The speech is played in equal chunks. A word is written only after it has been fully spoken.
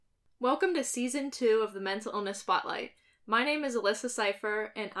Welcome to Season 2 of the Mental Illness Spotlight. My name is Alyssa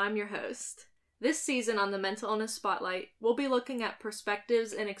Cipher, and I'm your host. This season on the Mental Illness Spotlight, we'll be looking at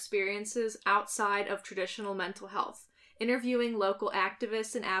perspectives and experiences outside of traditional mental health, interviewing local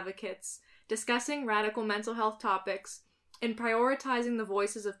activists and advocates, discussing radical mental health topics, and prioritizing the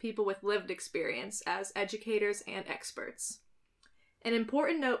voices of people with lived experience as educators and experts. An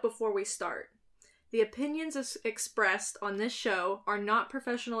important note before we start. The opinions expressed on this show are not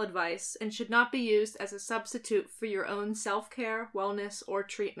professional advice and should not be used as a substitute for your own self-care, wellness, or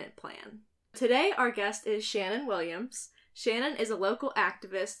treatment plan. Today, our guest is Shanon Williams. Shanon is a local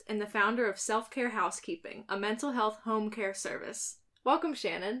activist and the founder of Selfcare Housekeeping, a mental health home care service. Welcome,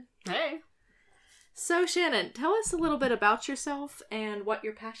 Shanon. Hey. So, Shanon, tell us a little bit about yourself and what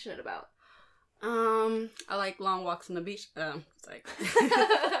you're passionate about. I like long walks on the beach.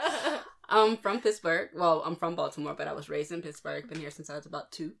 I'm from Pittsburgh. Well, I'm from Baltimore, but I was raised in Pittsburgh. Been here since I was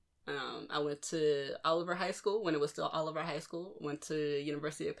about 2. I went to Oliver High School when it was still Oliver High School. Went to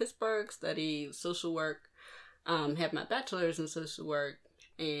University of Pittsburgh, studied social work, had my bachelor's in social work,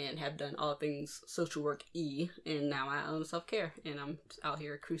 and have done all things social work-y. And now I own Selfcare, and I'm out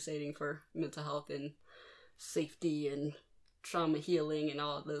here crusading for mental health and safety and trauma healing and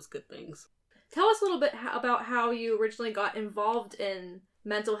all of those good things. Tell us a little bit about how you originally got involved in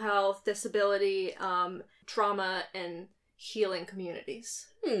mental health, disability, trauma, and healing communities.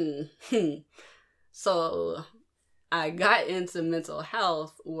 So, I got into mental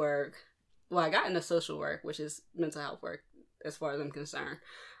health work. Well, I got into social work, which is mental health work, as far as I'm concerned,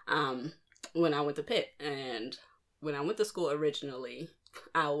 when I went to Pitt. And when I went to school originally,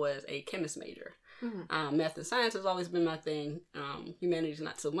 I was a chemist major. Mm-hmm. Math and science has always been my thing. Humanities,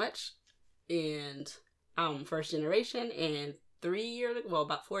 not so much. And I'm first generation, and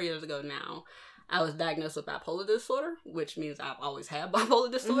about 4 years ago now, I was diagnosed with bipolar disorder, which means I've always had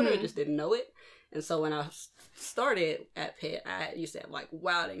bipolar disorder. Mm-hmm. I just didn't know it. And so when I started at Pitt, I used to have like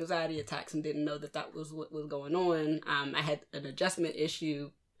wild anxiety attacks and didn't know that was what was going on. I had an adjustment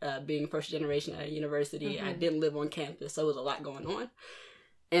issue being first generation at a university. Mm-hmm. I didn't live on campus, so it was a lot going on.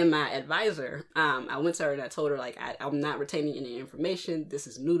 And my advisor, I went to her and I told her, like, I'm not retaining any information. This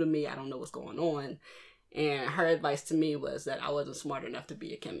is new to me. I don't know what's going on. And her advice to me was that I wasn't smart enough to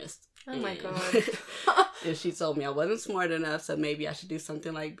be a chemist. Oh my God. And she told me I wasn't smart enough, so maybe I should do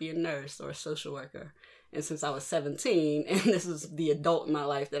something like be a nurse or a social worker. And since I was 17, and this is the adult in my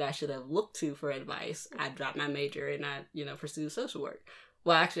life that I should have looked to for advice, I dropped my major and I, pursued social work.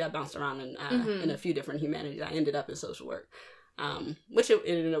 Well, actually, I bounced around in a few different humanities. I ended up in social work. Which it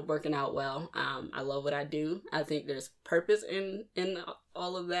ended up working out well. I love what I do. I think there's purpose in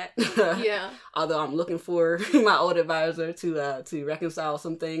all of that. Yeah. Although I'm looking for my old advisor to reconcile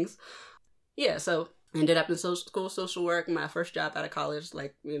some things. Yeah, so ended up in school social work. My first job out of college,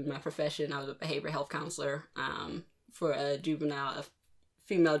 like in my profession, I was a behavioral health counselor for a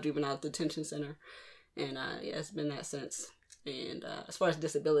female juvenile detention center. And it's been that since. And as far as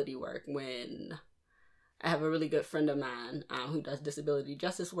disability work, when I have a really good friend of mine who does disability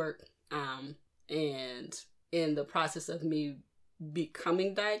justice work. And in the process of me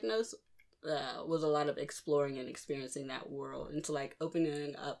becoming diagnosed was a lot of exploring and experiencing that world. And to like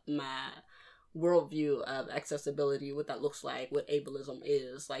opening up my worldview of accessibility, what that looks like, what ableism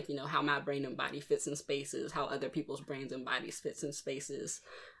is, like, how my brain and body fits in spaces, how other people's brains and bodies fits in spaces.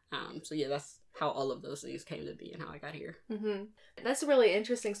 So yeah, that's how all of those things came to be and how I got here. Mm-hmm. That's a really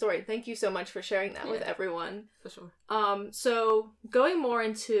interesting story. Thank you so much for sharing that with everyone. For sure. So going more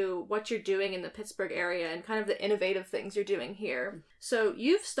into what you're doing in the Pittsburgh area and kind of the innovative things you're doing here. So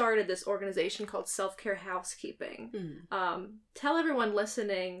you've started this organization called Selfcare Housekeeping. Mm-hmm. Tell everyone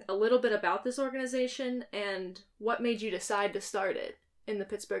listening a little bit about this organization and what made you decide to start it in the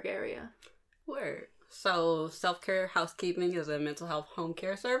Pittsburgh area. Word. So Selfcare Housekeeping is a mental health home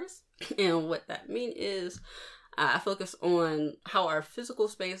care service. And what that means is I focus on how our physical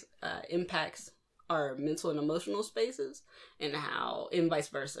space impacts our mental and emotional spaces and how, and vice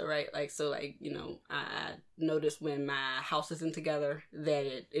versa, right? I notice when my house isn't together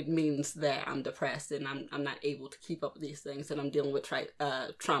that it means that I'm depressed and I'm not able to keep up with these things, that I'm dealing with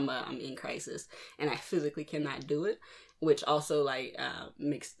trauma, I'm in crisis, and I physically cannot do it. Which also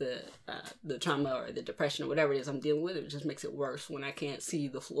makes the trauma or the depression or whatever it is I'm dealing with, it just makes it worse when I can't see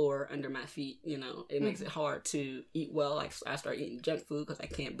the floor under my feet. It makes it hard to eat well. Like I start eating junk food because I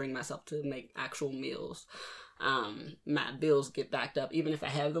can't bring myself to make actual meals. my bills get backed up. Even if I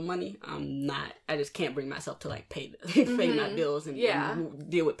have the money, I just can't bring myself to like pay my bills and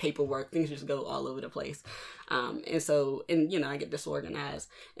deal with paperwork. Things just go all over the place. And I get disorganized,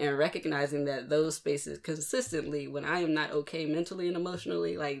 and recognizing that those spaces consistently, when I am not okay mentally and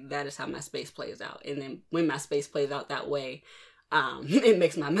emotionally, like that is how my space plays out. And then when my space plays out that way, it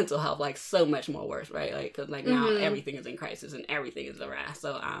makes my mental health like so much more worse, right? Like, cause like now everything is in crisis and everything is harassed.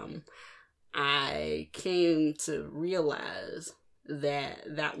 So, I came to realize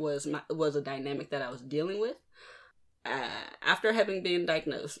that was a dynamic that I was dealing with, after having been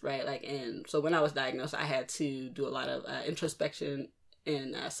diagnosed, right? Like, and so when I was diagnosed, I had to do a lot of, introspection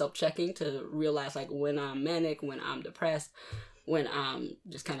and, self-checking to realize like when I'm manic, when I'm depressed, when I'm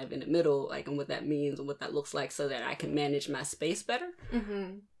just kind of in the middle, like, and what that means and what that looks like, so that I can manage my space better.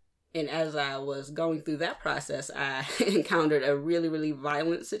 And as I was going through that process, I encountered a really, really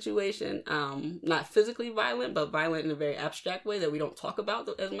violent situation. Not physically violent, but violent in a very abstract way that we don't talk about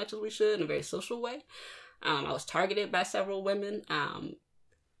as much as we should, in a very social way. I was targeted by several women,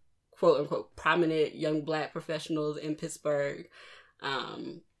 quote unquote, prominent young Black professionals in Pittsburgh,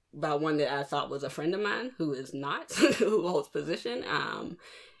 by one that I thought was a friend of mine who is not, who holds position.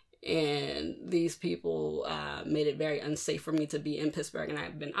 And these people made it very unsafe for me to be in Pittsburgh, and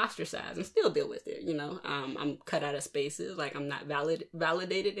I've been ostracized and still deal with it, I'm cut out of spaces, like I'm not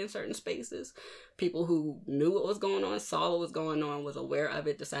validated in certain spaces. People who knew what was going on, saw what was going on, was aware of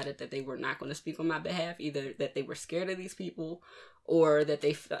it, decided that they were not going to speak on my behalf, either that they were scared of these people or that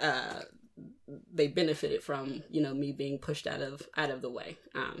they benefited from, me being pushed out of the way.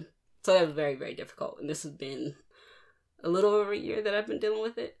 So that was very, very difficult. And this has been a little over a year that I've been dealing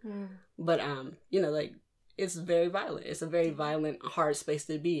with it. But, like, it's very violent. It's a very violent, hard space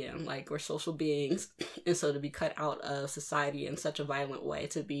to be in. Like, we're social beings. And so to be cut out of society in such a violent way,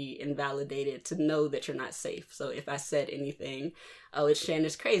 to be invalidated, to know that you're not safe. So if I said anything, oh, it's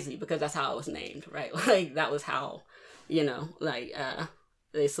Shannon's crazy, because that's how I was named, right? Like, that was how,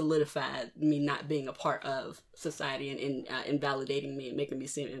 they solidified me not being a part of society, and invalidating me and making me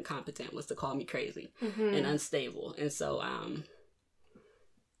seem incompetent was to call me crazy and unstable. And so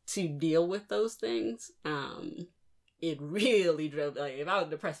to deal with those things, it really drove, like, if I was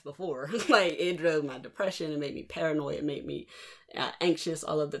depressed before, like, it drove my depression. It made me paranoid. It made me anxious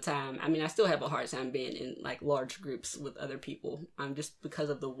all of the time. I mean, I still have a hard time being in, like, large groups with other people, just because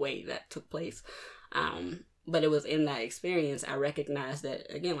of the way that took place. But it was in that experience I recognized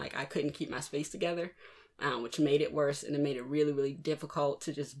that, again, like, I couldn't keep my space together, which made it worse, and it made it really, really difficult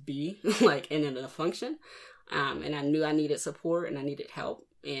to just be, like, in a function. And I knew I needed support and I needed help.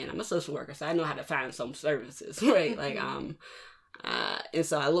 And I'm a social worker, so I know how to find some services, right? Like, and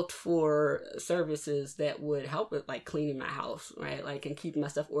so I looked for services that would help with, like, cleaning my house, right? Like, and keeping my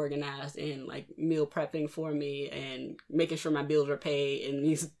stuff organized, and, like, meal prepping for me, and making sure my bills are paid, and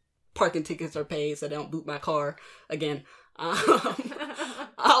these parking tickets are paid so they don't boot my car again.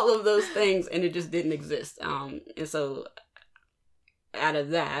 All of those things, and it just didn't exist. And so out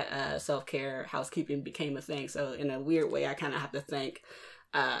of that, self-care, housekeeping became a thing. So in a weird way, I kind of have to thank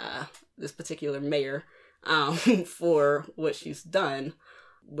this particular mayor for what she's done,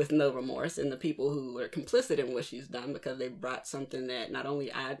 with no remorse, and the people who are complicit in what she's done, because they brought something that not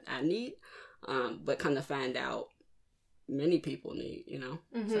only I need, but come to find out many people need,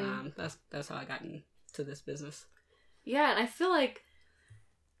 So that's how I got into this business. Yeah, and I feel like,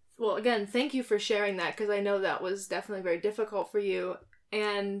 well, again, thank you for sharing that, because I know that was definitely very difficult for you.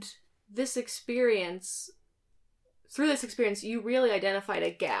 And through this experience, you really identified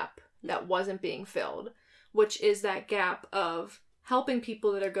a gap that wasn't being filled, which is that gap of helping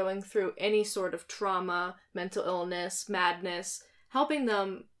people that are going through any sort of trauma, mental illness, madness, helping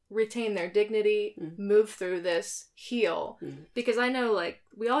them retain their dignity, move through this, heal. Because I know, like,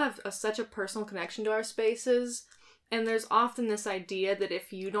 we all have such a personal connection to our spaces, and there's often this idea that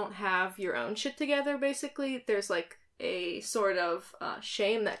if you don't have your own shit together, basically, there's, like, a sort of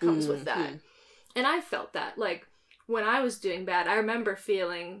shame that comes with that. And I felt that. Like, when I was doing bad, I remember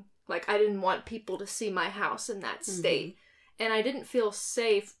feeling like I didn't want people to see my house in that state. And I didn't feel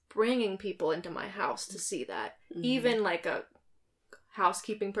safe bringing people into my house to see that. Even, like, a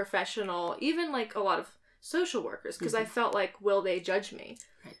housekeeping professional, even, like, a lot of social workers, because I felt like, will they judge me?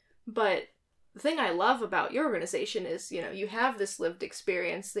 Right. But the thing I love about your organization is, you have this lived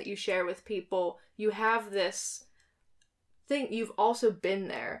experience that you share with people. You have this thing, you've also been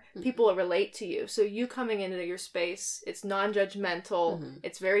there. People relate to you. So you coming into your space, it's non-judgmental,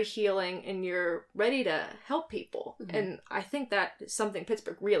 it's very healing, and you're ready to help people. And I think that is something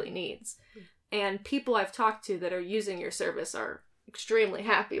Pittsburgh really needs. And people I've talked to that are using your service are extremely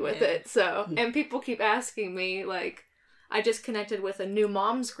happy with it. So, and people keep asking me, like, I just connected with a new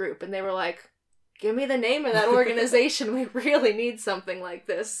moms group, and they were like, give me the name of that organization. We really need something like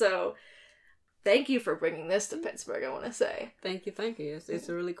this. So thank you for bringing this to Pittsburgh, I want to say. Thank you. It's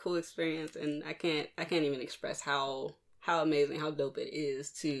a really cool experience, and I can't even express how amazing, how dope it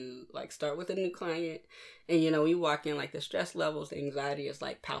is to, like, start with a new client. And, you know, you walk in, like, the stress levels, the anxiety is,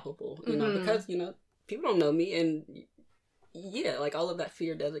 like, palpable, you know, because, you know, people don't know me, and yeah, like, all of that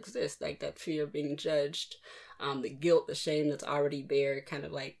fear does exist, like, that fear of being judged, the guilt, the shame that's already there, kind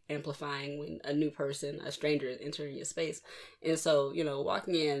of, like, amplifying when a new person, a stranger, is entering your space. And so, you know,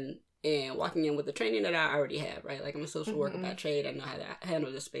 walking in with the training that I already have, right? Like, I'm a social worker by trade. I know how to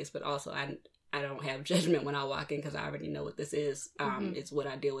handle this space, but also I don't have judgment when I walk in because I already know what this is. It's what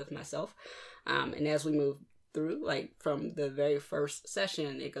I deal with myself. And as we move through, like, from the very first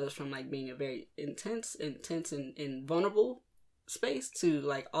session, it goes from, like, being a very intense and vulnerable space to,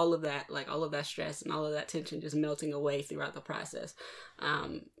 like, all of that stress and all of that tension just melting away throughout the process.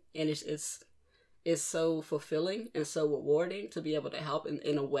 And it's so fulfilling and so rewarding to be able to help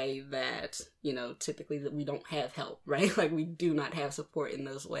in a way that, you know, typically that we don't have help, right? Like, we do not have support in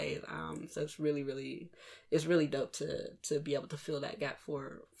those ways. So it's really dope to be able to fill that gap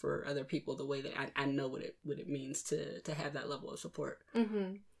for other people the way that I know what it means to have that level of support.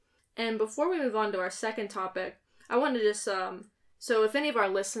 Mm-hmm. And before we move on to our second topic, I wanted to just, so if any of our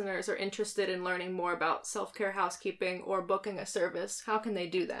listeners are interested in learning more about self-care housekeeping or booking a service, how can they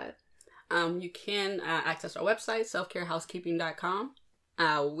do that? You can access our website, selfcarehousekeeping.com.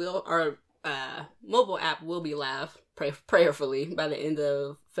 Our mobile app will be live, prayerfully, by the end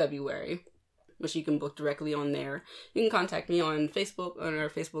of February, which you can book directly on there. You can contact me on Facebook, on our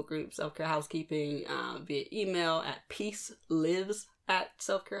Facebook group, Selfcare Housekeeping, via email at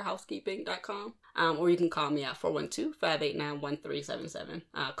peacelives@selfcarehousekeeping.com. Or you can call me at 412-589-1377.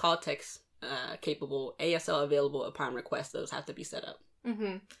 Call, text capable, ASL available upon request. Those have to be set up.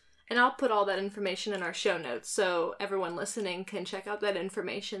 Mm-hmm. And I'll put all that information in our show notes so everyone listening can check out that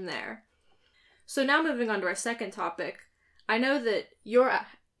information there. So now moving on to our second topic, I know that your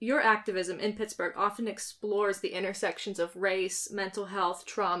activism in Pittsburgh often explores the intersections of race, mental health,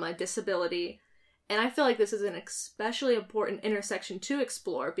 trauma, disability, and I feel like this is an especially important intersection to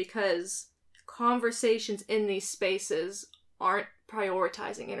explore because conversations in these spaces aren't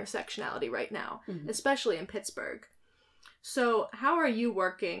prioritizing intersectionality right now, especially in Pittsburgh. So how are you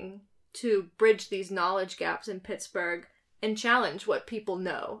working to bridge these knowledge gaps in Pittsburgh and challenge what people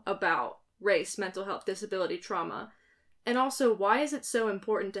know about race, mental health, disability, trauma? And also, why is it so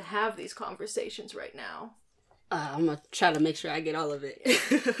important to have these conversations right now? I'm going to try to make sure I get all of it.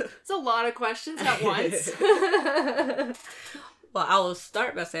 It's a lot of questions at once. Well, I will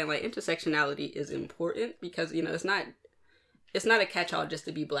start by saying, like, intersectionality is important because, you know, it's not a catch-all just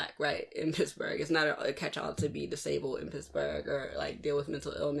to be Black, right, in Pittsburgh. It's not a catch-all to be disabled in Pittsburgh or, like, deal with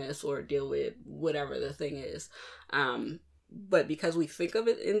mental illness or deal with whatever the thing is. But because we think of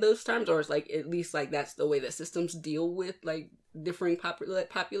it in those terms, or it's, like, at least, like, that's the way that systems deal with, like, differing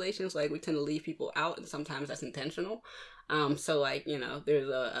populations, like, we tend to leave people out, and sometimes that's intentional. So, like, you know, there's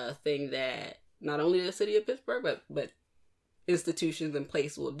a thing that not only the city of Pittsburgh, but institutions in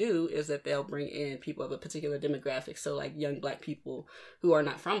place will do is that they'll bring in people of a particular demographic. So, like, young Black people who are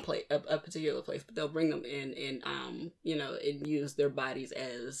not from a particular place, but they'll bring them in and, you know, and use their bodies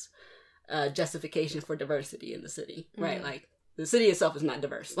as justification for diversity in the city, right? Like, the city itself is not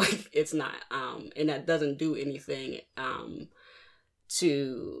diverse. Like, it's not. And that doesn't do anything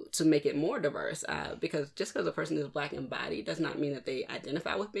to make it more diverse, because just because a person is Black in body does not mean that they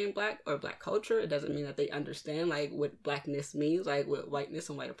identify with being Black or Black culture. It doesn't mean that they understand, like, what Blackness means, like what whiteness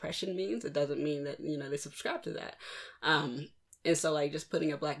and white oppression means. It doesn't mean that, you know, they subscribe to that. And so, like, just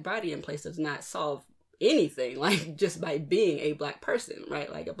putting a Black body in place does not solve anything, like, just by being a Black person,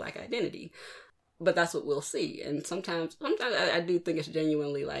 right? Like, a Black identity. But that's what we'll see. And sometimes I do think it's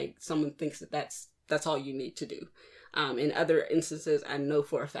genuinely, like, someone thinks that that's all you need to do. In other instances, I know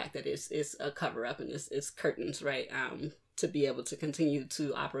for a fact that it's a cover-up and it's curtains, right? To be able to continue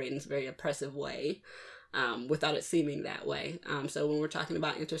to operate in this very oppressive way, without it seeming that way. So when we're talking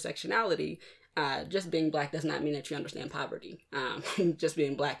about intersectionality, just being Black does not mean that you understand poverty. Just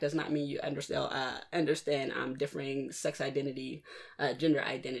being Black does not mean you understand differing sex identity, gender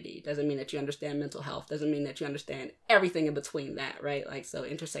identity. Doesn't mean that you understand mental health. Doesn't mean that you understand everything in between that, right? Like, so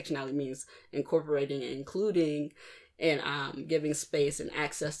intersectionality means incorporating and including and giving space and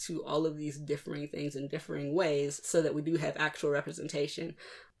access to all of these differing things in differing ways so that we do have actual representation.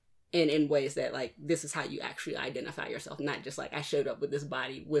 in ways that like this is how you actually identify yourself, not just like I showed up with this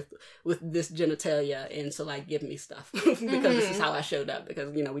body with this genitalia and so like give me stuff because this is how I showed up,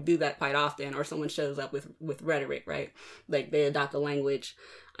 because you know we do that quite often. Or someone shows up with rhetoric, right? Like they adopt a language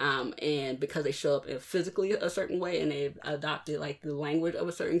and because they show up physically a certain way and they've adopted like the language of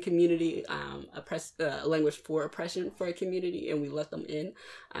a certain community, a language for oppression for a community, and we let them in,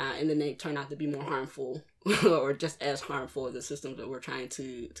 and then they turn out to be more harmful or just as harmful as the systems that we're trying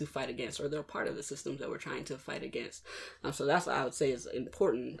to fight against, or they're part of the systems that we're trying to fight against. So that's what I would say is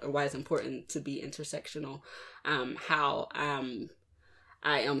important, or why it's important to be intersectional. How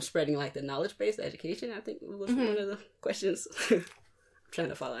I am spreading like the knowledge-based education, I think was one of the questions. Trying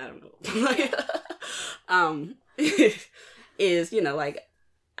to follow, I don't know. Is, you know, like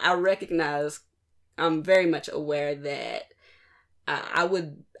I recognize, I'm very much aware that I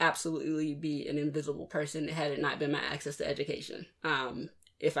would absolutely be an invisible person had it not been my access to education.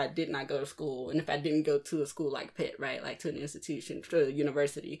 If I did not go to school, and if I didn't go to a school like Pitt, right, like to an institution, to a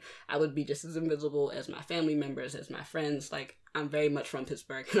university, I would be just as invisible as my family members, as my friends. Like, I'm very much from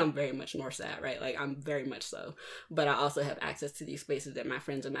Pittsburgh, and I'm very much North Side, right? Like, I'm very much so. But I also have access to these spaces that my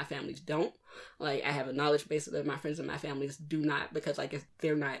friends and my families don't. Like, I have a knowledge base that my friends and my families do not, because, like,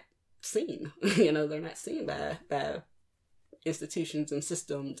 they're not seen. You know, they're not seen by institutions and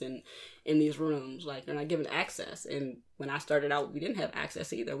systems and in these rooms. Like, they're not given access. And when I started out, we didn't have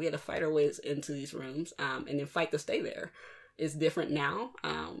access either. We had to fight our ways into these rooms and then fight to stay there. It's different now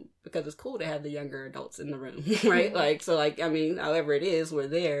because it's cool to have the younger adults in the room, right? Like, so like, I mean, however it is, we're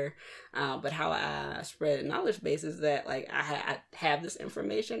there. But how I spread knowledge base is that like I have this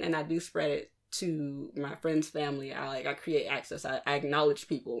information and I do spread it to my friends' family. I create access. I acknowledge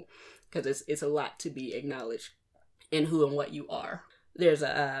people because it's a lot to be acknowledged in who and what you are. There's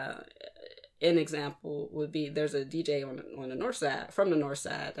an example would be, there's a DJ on the North Side, from the North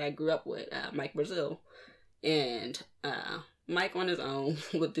Side, that I grew up with, Mike Brazil. And Mike on his own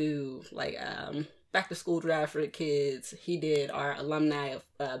would do like back to school drive for the kids. He did our alumni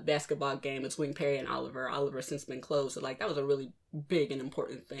basketball game between Perry and Oliver. Oliver's since been closed, so like that was a really big and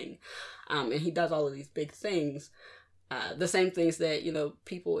important thing. And he does all of these big things. The same things that, you know,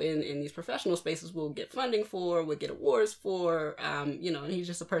 people in these professional spaces will get funding for, would get awards for, you know, and he's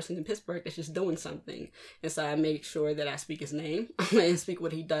just a person in Pittsburgh that's just doing something. And so I make sure that I speak his name and speak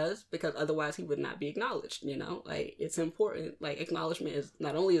what he does, because otherwise he would not be acknowledged, you know? Like, it's important. Like, acknowledgement is,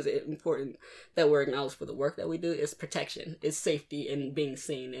 not only is it important that we're acknowledged for the work that we do, it's protection, it's safety and being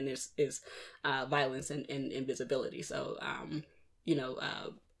seen, and it's violence and invisibility. So, you know,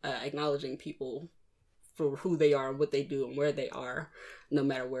 acknowledging people for who they are and what they do and where they are, no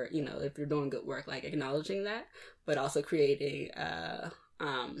matter where, you know, if you're doing good work, like acknowledging that, but also creating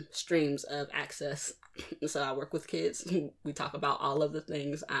streams of access. So I work with kids. We talk about all of the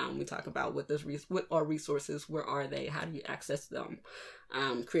things. We talk about what are resources, where are they, how do you access them?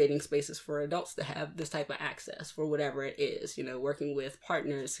 Creating spaces for adults to have this type of access for whatever it is, you know, working with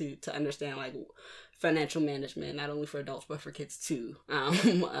partners to understand like financial management, not only for adults, but for kids too.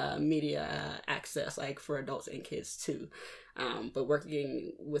 Media access, like for adults and kids too. But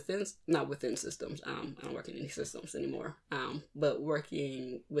working not within systems. I don't work in any systems anymore. But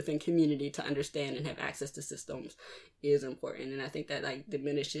working within community to understand and have access to systems is important. And I think that like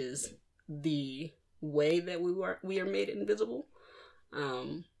diminishes the way that we are made invisible.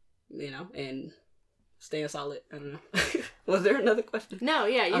 You know, and staying solid. I don't know. Was there another question? No,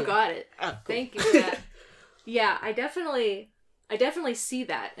 yeah, you got it. Oh, cool. Thank you for that. Yeah, I definitely see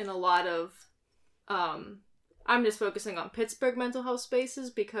that in a lot of, I'm just focusing on Pittsburgh mental health spaces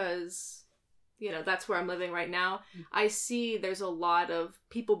because, you know, that's where I'm living right now. I see there's a lot of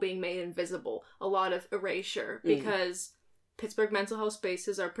people being made invisible, a lot of erasure, because Pittsburgh mental health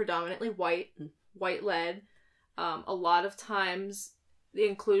spaces are predominantly white-led. A lot of times the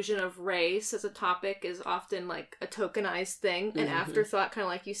inclusion of race as a topic is often like a tokenized thing, an afterthought, kind of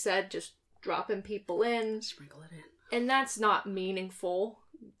like you said, just dropping people in. Sprinkle it in. And that's not meaningful.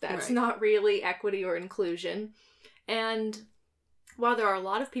 That's not really equity or inclusion. And while there are a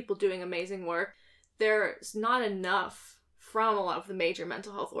lot of people doing amazing work, there's not enough from a lot of the major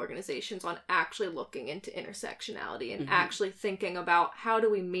mental health organizations on actually looking into intersectionality and actually thinking about how do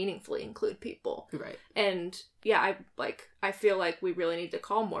we meaningfully include people. Right. And yeah, I feel like we really need to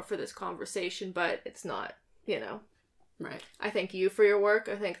call more for this conversation, but it's not, you know. Right. I thank you for your work.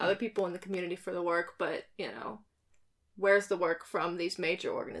 I thank other people in the community for the work, but, you know, where's the work from these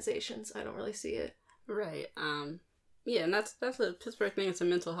major organizations? I don't really see it. Right. Yeah, and that's a Pittsburgh thing. It's a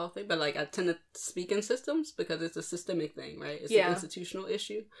mental health thing, but like I tend to speak in systems because it's a systemic thing, right? It's an institutional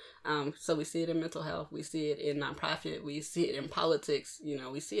issue. So we see it in mental health, we see it in nonprofit, we see it in politics. You know,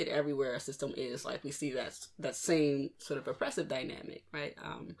 we see it everywhere a system is. Like we see that same sort of oppressive dynamic, right?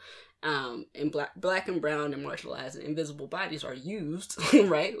 And black and brown and marginalized and invisible bodies are used,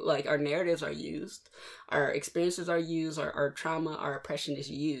 right? Like our narratives are used, our experiences are used, our trauma, our oppression is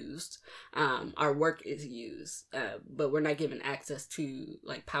used, our work is used, but we're not given access to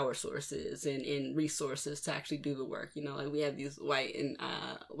like power sources and resources to actually do the work. You know, like we have these white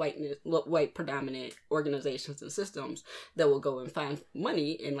predominant organizations and systems that will go and find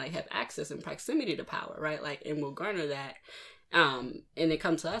money and like have access and proximity to power, right? Like, and will garner that. And they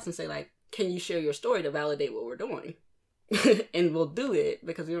come to us and say, like, can you share your story to validate what we're doing? And we'll do it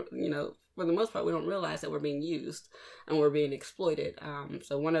because, you know, for the most part, we don't realize that we're being used and we're being exploited.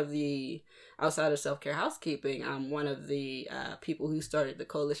 So one of the, outside of Selfcare Housekeeping, one of the people who started the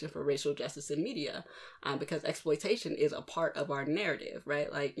Coalition for Racial Justice in Media, because exploitation is a part of our narrative, right?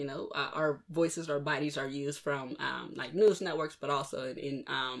 Like, you know, our voices, our bodies are used from like news networks, but also in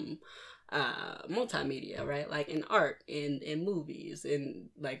multimedia, right? Like in art, in movies, and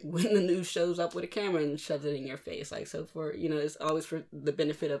like when the news shows up with a camera and shoves it in your face. Like, so for, you know, it's always for the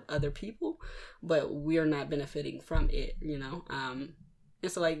benefit of other people, but we're not benefiting from it, you know?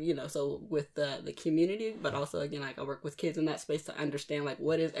 And so like, you know, so with the community, but also again, like I work with kids in that space to understand like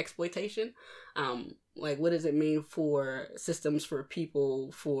what is exploitation? Like what does it mean for systems, for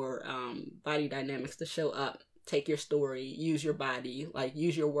people, for body dynamics to show up, take your story, use your body, like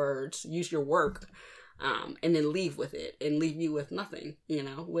use your words, use your work, and then leave with it and leave you with nothing. You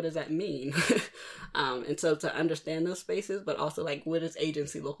know, what does that mean? And so to understand those spaces, but also like what does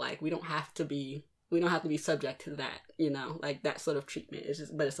agency look like? We don't have to be subject to that, you know, like that sort of treatment. It's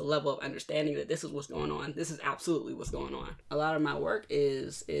just, but it's a level of understanding that this is what's going on. This is absolutely what's going on. A lot of my work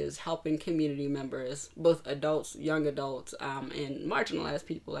is helping community members, both adults, young adults, and marginalized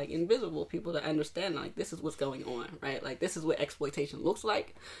people, like invisible people, to understand like this is what's going on, right? Like this is what exploitation looks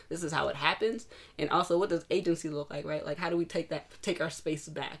like. This is how it happens. And also what does agency look like, right? Like how do we take our space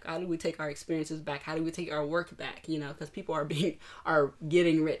back? How do we take our experiences back? How do we take our work back? You know, because people are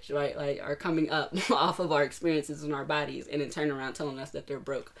getting rich, right? Like are coming up off of our experiences in our bodies and then turn around telling us that they're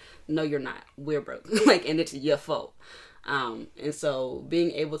broke. No, you're not. We're broke. Like, and it's your fault. And so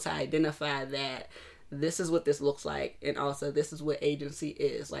being able to identify that this is what this looks like, and also this is what agency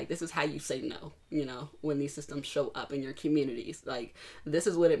is. Like, this is how you say no, you know, when these systems show up in your communities. Like, this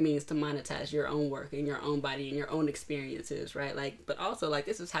is what it means to monetize your own work and your own body and your own experiences, right? Like, but also, like,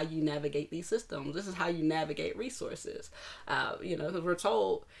 this is how you navigate these systems. This is how you navigate resources. You know, because we're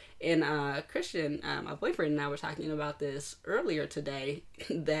told, and Christian, my boyfriend and I were talking about this earlier today,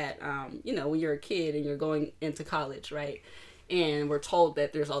 that, you know, when you're a kid and you're going into college, right? And we're told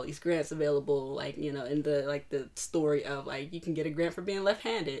that there's all these grants available, like, you know, in the story of, like, you can get a grant for being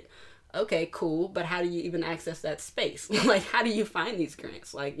left-handed. Okay, cool, but how do you even access that space? Like, how do you find these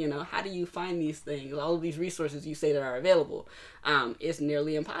grants? Like, you know, how do you find these things? All of these resources you say that are available. It's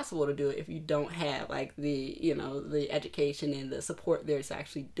nearly impossible to do it if you don't have, like, the, you know, the education and the support there to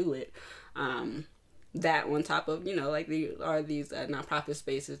actually do it. That on top of, you know, like these nonprofit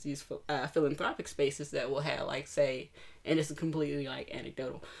spaces, these philanthropic spaces that will have, like, say, and it's completely like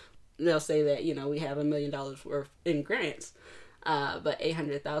anecdotal, they'll say that, you know, we have $1 million worth in grants, but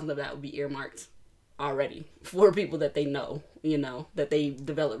 800,000 of that will be earmarked already for people that they know, you know, that they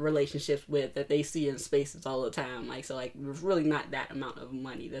develop relationships with, that they see in spaces all the time. Like, so, like, there's really not that amount of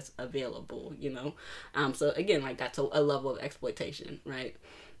money that's available, you know. So again, like, that's a level of exploitation, right?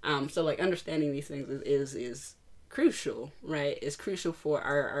 So, like, understanding these things is crucial, right? It's crucial for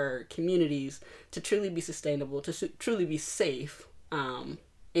our communities to truly be sustainable, to truly be safe,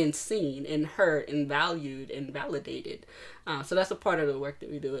 and seen and heard and valued and validated. So that's a part of the work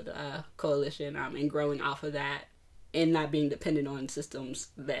that we do at the coalition, and growing off of that and not being dependent on systems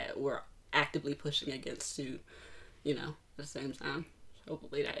that we're actively pushing against to, you know, at the same time.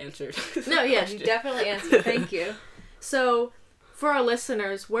 Hopefully that answered. No, yeah, you definitely answered. Thank you. So, for our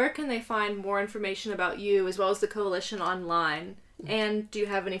listeners, where can they find more information about you as well as the coalition online? And do you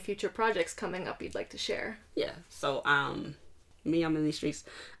have any future projects coming up you'd like to share? Yeah. So, I'm in these streets.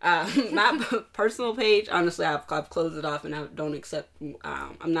 My personal page, honestly, I've closed it off, and I don't accept.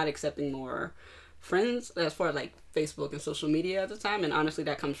 I'm not accepting more friends as far as like Facebook and social media at the time. And honestly,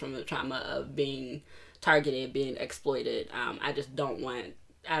 that comes from the trauma of being targeted, being exploited. I just don't want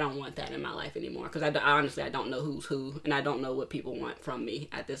I don't want that in my life anymore, because I honestly, I don't know who's who, and I don't know what people want from me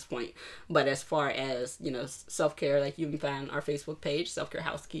at this point. But as far as, self-care, like, you can find our Facebook page, Selfcare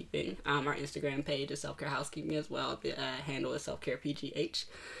Housekeeping. Our Instagram page is Selfcare Housekeeping as well. The handle is SelfcarePGH.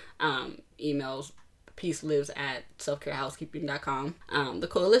 Emails, peacelives@selfcarehousekeeping.com. The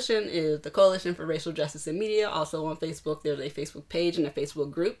coalition is the Coalition for Racial Justice in Media. Also on Facebook, there's a Facebook page and a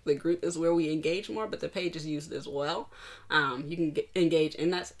Facebook group. The group is where we engage more, but the page is used as well. You can engage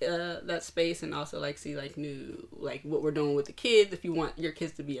in that space, and also see new what we're doing with the kids. If you want your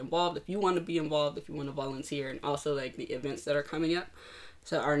kids to be involved, if you want to be involved, if you want to volunteer, and also the events that are coming up.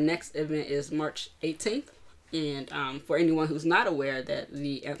 So our next event is March 18th. And for anyone who's not aware, that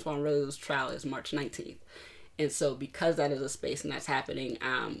the Antoine Rose trial is March 19th. And so because that is a space and that's happening,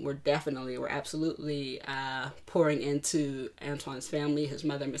 we're absolutely pouring into Antoine's family, his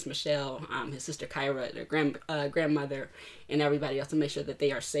mother, Miss Michelle, his sister Kyra, their grandmother, and everybody else, to make sure that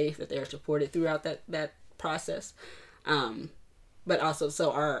they are safe, that they are supported throughout that process. But also,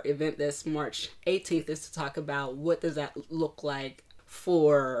 so our event this March 18th is to talk about what does that look like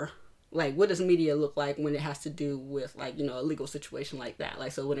for... what does media look like when it has to do with, a legal situation like that?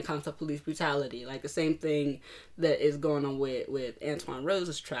 So when it comes to police brutality, the same thing that is going on with Antoine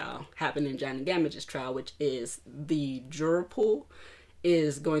Rose's trial happened in Johnny Gamage's trial, which is the juror pool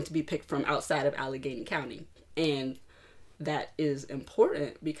is going to be picked from outside of Allegheny County. And that is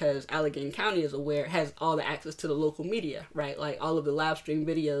important because Allegheny County has all the access to the local media, right? All of the live stream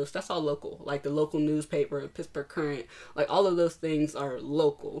videos, that's all local. The local newspaper, Pittsburgh Current, all of those things are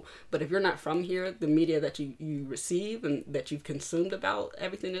local. But if you're not from here, the media that you receive and that you've consumed about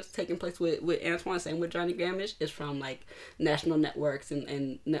everything that's taking place with Antoine, same with Johnny Gamage, is from national networks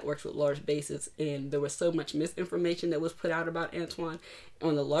and networks with large bases. And there was so much misinformation that was put out about Antoine.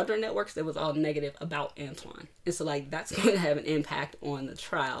 On the larger networks, that was all negative about Antoine. And so that's going to have an impact on the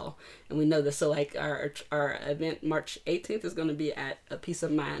trial. And we know this. So our event March 18th is going to be at A Peace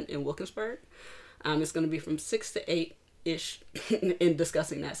of Mind in Wilkinsburg. It's going to be from 6 to 8-ish in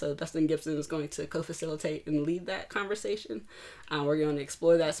discussing that. So Dustin Gibson is going to co-facilitate and lead that conversation. We're going to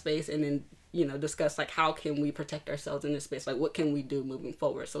explore that space and then discuss how can we protect ourselves in this space, what can we do moving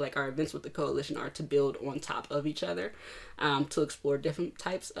forward. So our events with the coalition are to build on top of each other, to explore different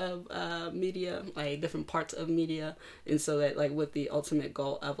types of media, different parts of media, and so that with the ultimate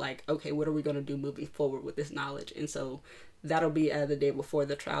goal of okay, what are we going to do moving forward with this knowledge. And so that'll be the day before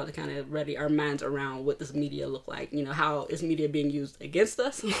the trial, to kind of ready our minds around what does media look like. How is media being used against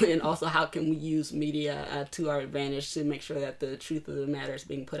us, and also how can we use media to our advantage to make sure that the truth of the matter is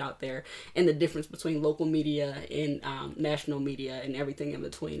being put out there, and the difference between local media and national media and everything in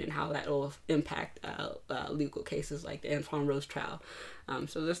between, and how that will impact legal cases like the Antoine Rose trial.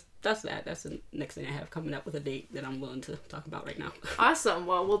 So that's the next thing I have coming up, with a date that I'm willing to talk about right now. Awesome.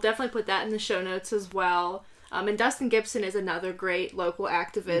 Well, we'll definitely put that in the show notes as well. And Dustin Gibson is another great local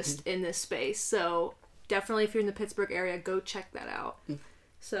activist in this space. So definitely, if you're in the Pittsburgh area, go check that out.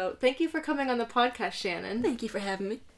 So thank you for coming on the podcast, Shanon. Thank you for having me.